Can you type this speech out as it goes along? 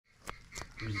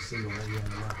There's a single lady on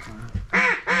the left side.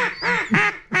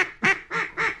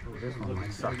 Oh, this one's looking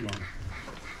sucky.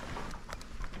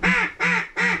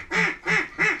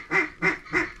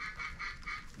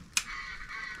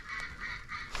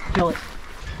 Kill it.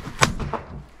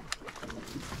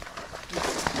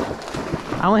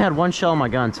 I only had one shell in my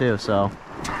gun too, so.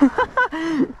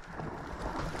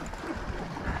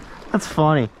 That's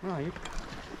funny. Oh,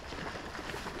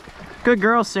 good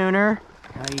girl, Sooner.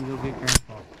 now you can go get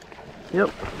Grandpa.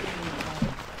 Yep.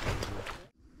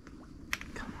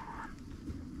 Come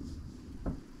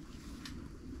on.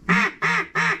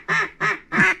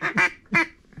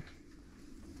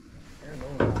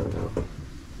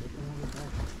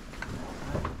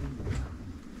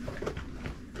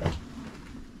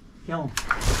 Kill him.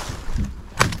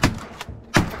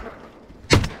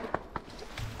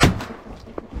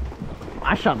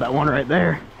 I shot that one right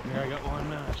there. Yeah, I got one.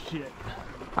 Shit.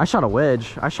 I shot a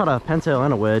wedge. I shot a pintail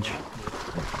and a wedge.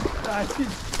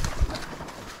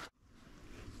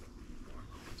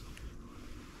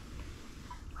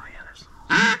 Oh yeah,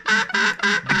 there's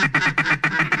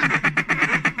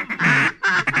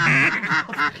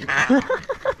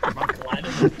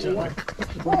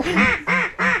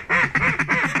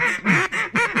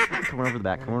come on over the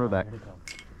back. Come on over the back.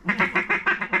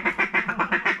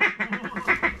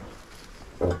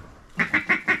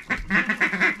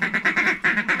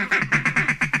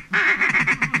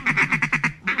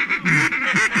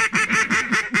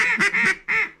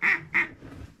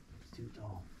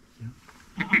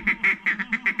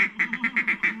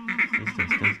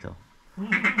 Stay still.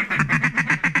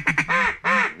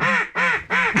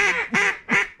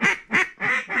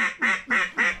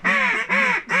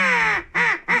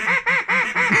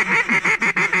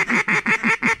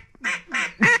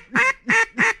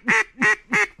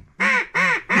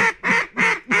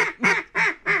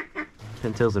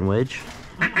 Pintails and wedge.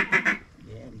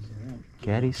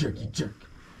 Caddies. Jerky jerk.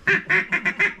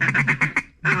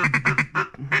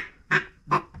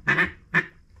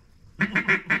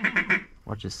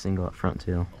 Watch this single up front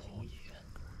too. Oh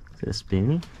yeah. Is it a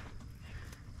spoonie?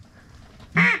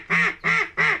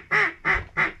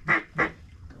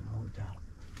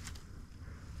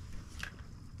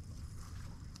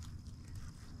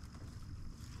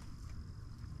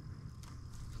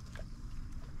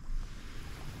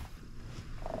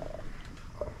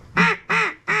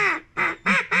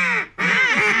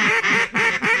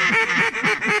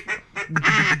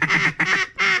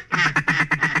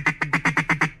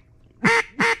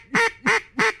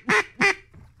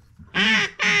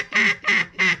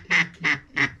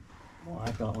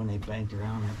 When they banked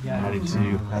around it. Yeah, I did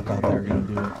too. I thought they were gonna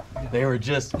do it. They were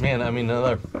just, man. I mean,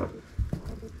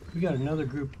 We got another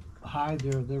group high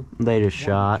there. They just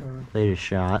shot. They just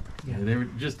shot. yeah, they were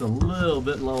just a little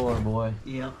bit lower, boy.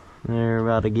 Yep. They're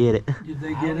about to get it. Did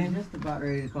they I get was him? just about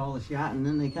ready to call the shot, and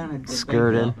then they kind of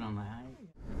Skirted. Up, and I'm like,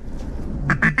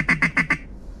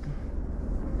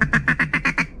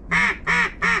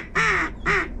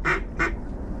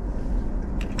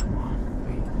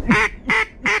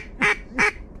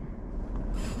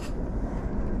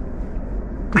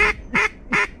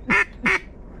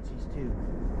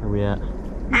 Where we at?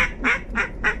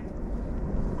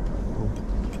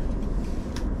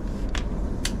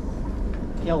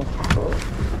 kill him.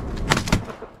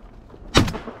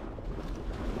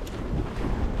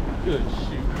 Good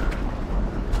shoot.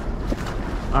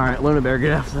 All right, Luna Bear,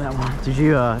 get after that one.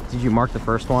 Did you mark the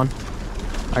first one?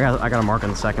 I got a mark on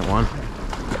the second one.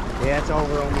 Yeah, it's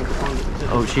over on the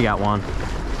Oh, she got one.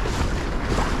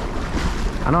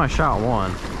 I know I shot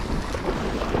one.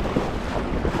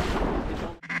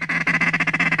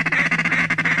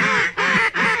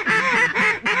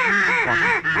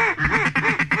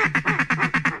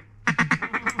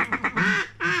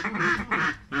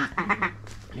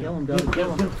 Kill him, Doug.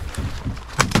 Kill him.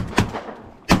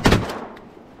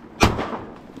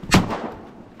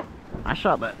 I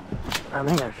shot that. I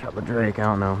think I shot the Drake. I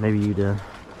don't know. Maybe you did.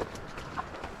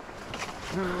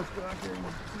 Let's go out there and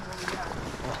see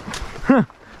what we got.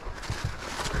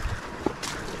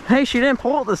 Hey, she didn't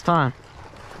pull it this time.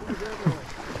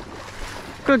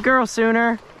 Good girl,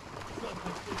 Sooner.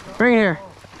 Bring it here.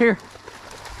 Here.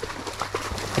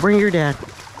 Bring your dad.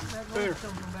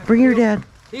 Bring your dad.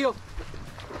 Heel.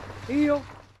 Heel.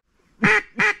 Watch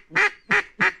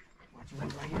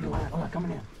right here. Oh,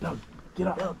 coming in. Doug, get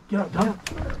up. Get up, Doug.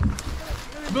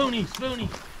 Spoonie, spoonie.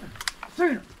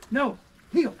 Sooner. No.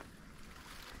 Heel.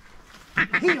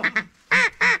 Heel.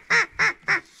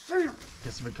 Sooner.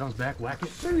 Guess if it comes back, whack it.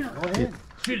 Sooner. Go ahead.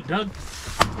 Shoot it, Doug.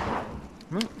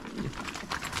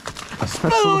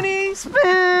 Spoonie!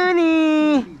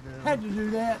 Spoonie! Had to do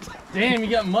that. Damn, you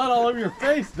got mud all over your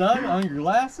face, Doug, on your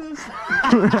glasses.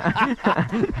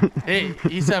 Hey,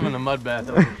 he's having a mud bath.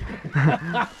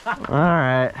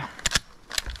 Alright.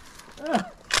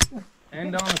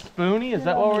 End on a spoonie? Is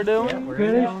that what we're doing? Yeah, we're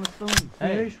ending on the spoonie.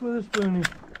 Hey. Finish with a spoonie.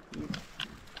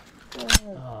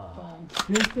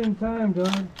 Just in time,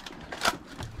 Doug.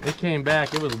 It came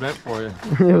back. It was meant for you.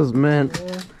 It was meant.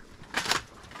 Yeah.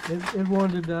 It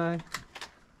wanted to die.